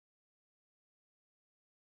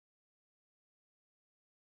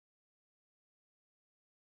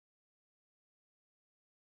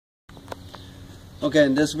Okay,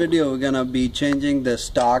 in this video we're gonna be changing the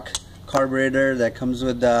stock carburetor that comes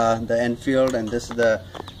with the Enfield, and this is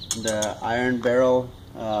the iron barrel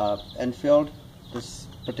Enfield. This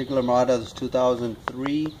particular model is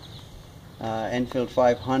 2003 Enfield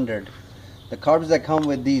 500. The carbs that come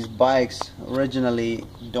with these bikes originally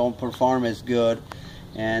don't perform as good,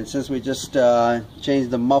 and since we just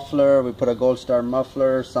changed the muffler, we put a Gold Star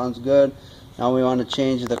muffler, sounds good. Now we want to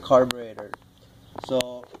change the carburetor.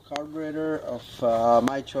 So carburetor of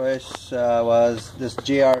my choice was this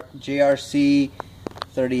JRC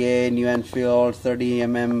 38 New Enfield 30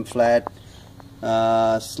 mm flat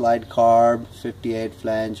slide carb 58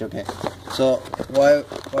 flange. Okay, so why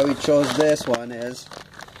we chose this one is,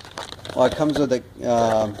 well, it comes with a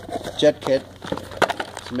jet kit,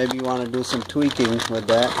 so maybe you want to do some tweaking with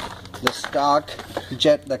that. The stock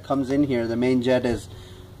jet that comes in here, the main jet is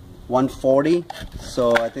 140,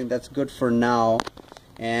 so I think that's good for now.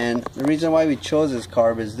 And the reason why we chose this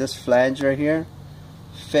carb is this flange right here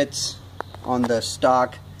fits on the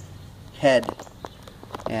stock head,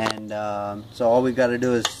 and so all we got to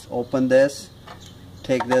do is open this,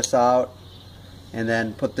 take this out, and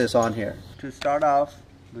then put this on here. To start off,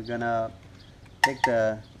 we're gonna take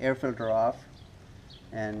the air filter off,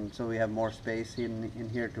 and so we have more space in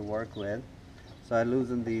here to work with. So I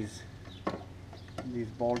loosened these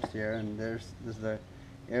bolts here, and this is the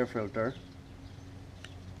air filter.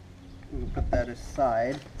 We'll put that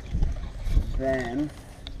aside. Then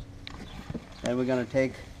we're going to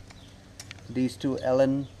take these two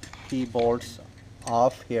Allen key bolts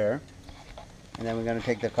off here, and then we're going to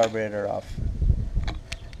take the carburetor off.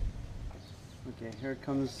 Okay, here it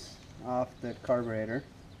comes off the carburetor.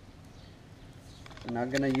 We're not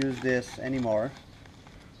going to use this anymore.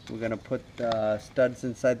 We're going to put studs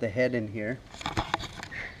inside the head in here,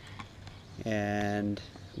 and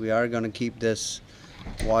we are going to keep this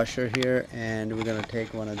washer here, and we're going to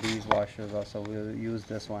take one of these washers also. We'll use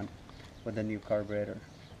this one with the new carburetor.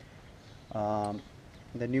 The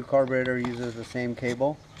new carburetor uses the same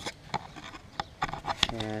cable,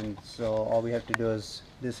 and so all we have to do is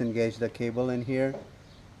disengage the cable in here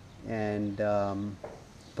and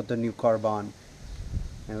put the new carb on,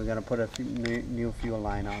 and we're going to put a new fuel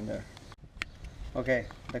line on there. Okay,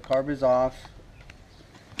 the carb is off.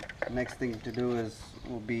 Next thing to do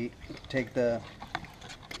will be take the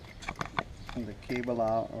cable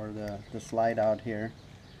out, or the slide out here.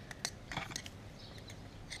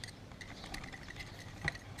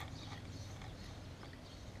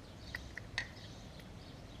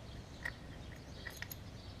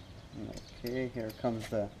 Okay, here comes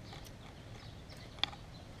the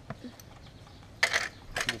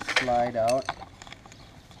slide out,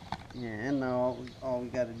 and now all we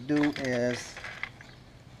got to do is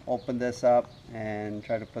open this up and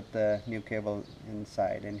try to put the new cable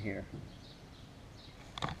inside in here.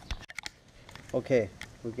 Okay,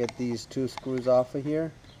 we'll get these two screws off of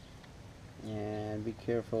here, and be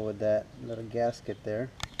careful with that little gasket there.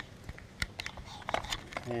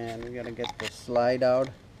 And we're gonna get the slide out.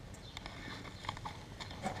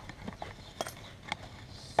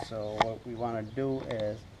 So what we want to do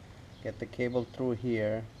is get the cable through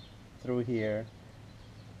here,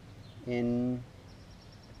 in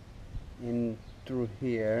through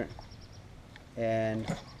here, and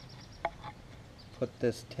put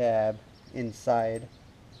this tab inside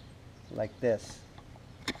like this.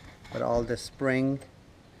 But all the spring,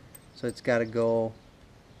 so it's got to go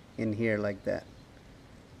in here like that.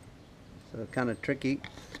 So kind of tricky,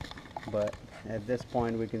 but at this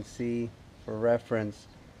point we can see for reference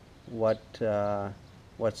what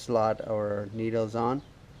slot our needle's on.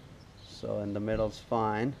 So in the middle's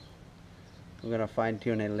fine. We're gonna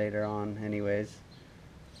fine-tune it later on anyways,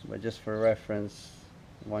 but just for reference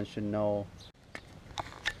one should know.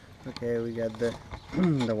 Okay, we got the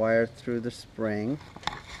the wire through the spring.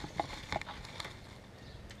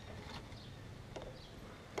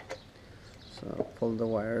 So pull the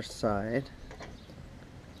wire aside,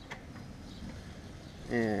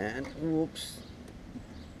 and whoops,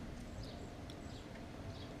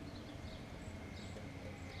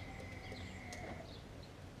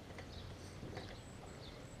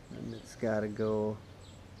 and it's got to go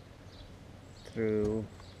through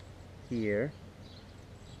here.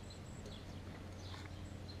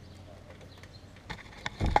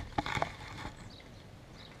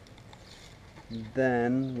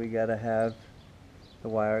 Then we gotta have the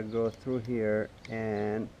wire go through here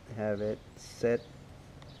and have it sit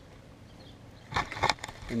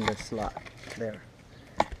in the slot there.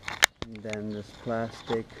 And then this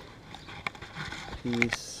plastic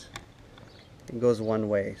piece, it goes one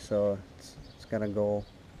way, so it's gonna go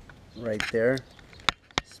right there.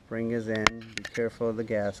 spring is in. Be careful of the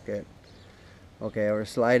gasket. Okay, our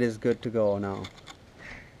slide is good to go now.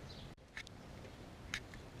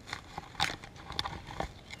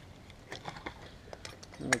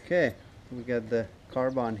 Okay, we got the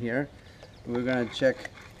carb on here. We're gonna check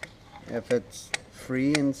if it's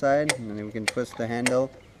free inside, and then we can twist the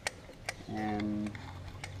handle and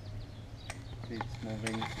see it's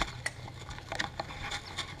moving.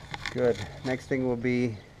 Good. Next thing will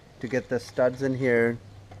be to get the studs in here,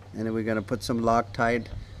 and then we're gonna put some Loctite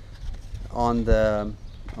on the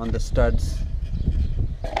studs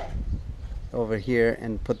over here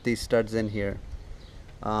and put these studs in here.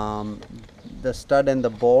 The stud and the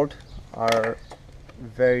bolt are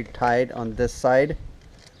very tight on this side,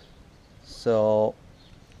 so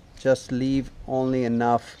just leave only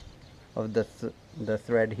enough of the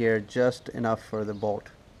thread here, just enough for the bolt.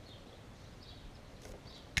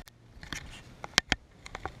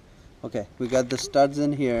 Okay, we got the studs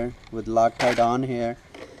in here with Loctite on here,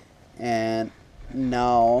 and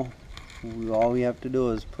now all we have to do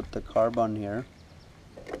is put the carb on here.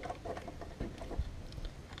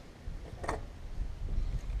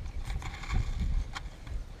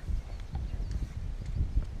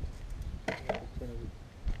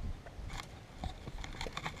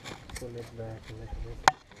 Pull it back a little bit.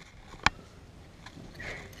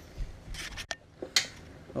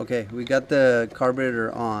 Okay, we got the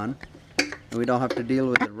carburetor on, and we don't have to deal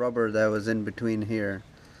with the rubber that was in between here.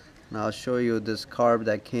 Now I'll show you this carb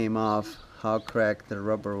that came off, how cracked the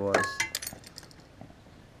rubber was.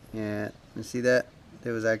 And you see that?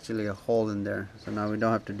 There was actually a hole in there, so now we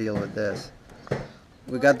don't have to deal with this.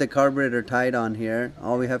 We got the carburetor tied on here.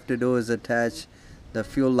 All we have to do is attach the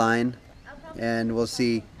fuel line, and we'll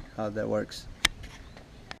see how that works.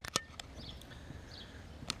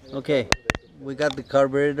 Okay, we got the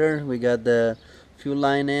carburetor, we got the fuel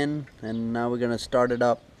line in, and now we're gonna start it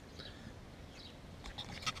up.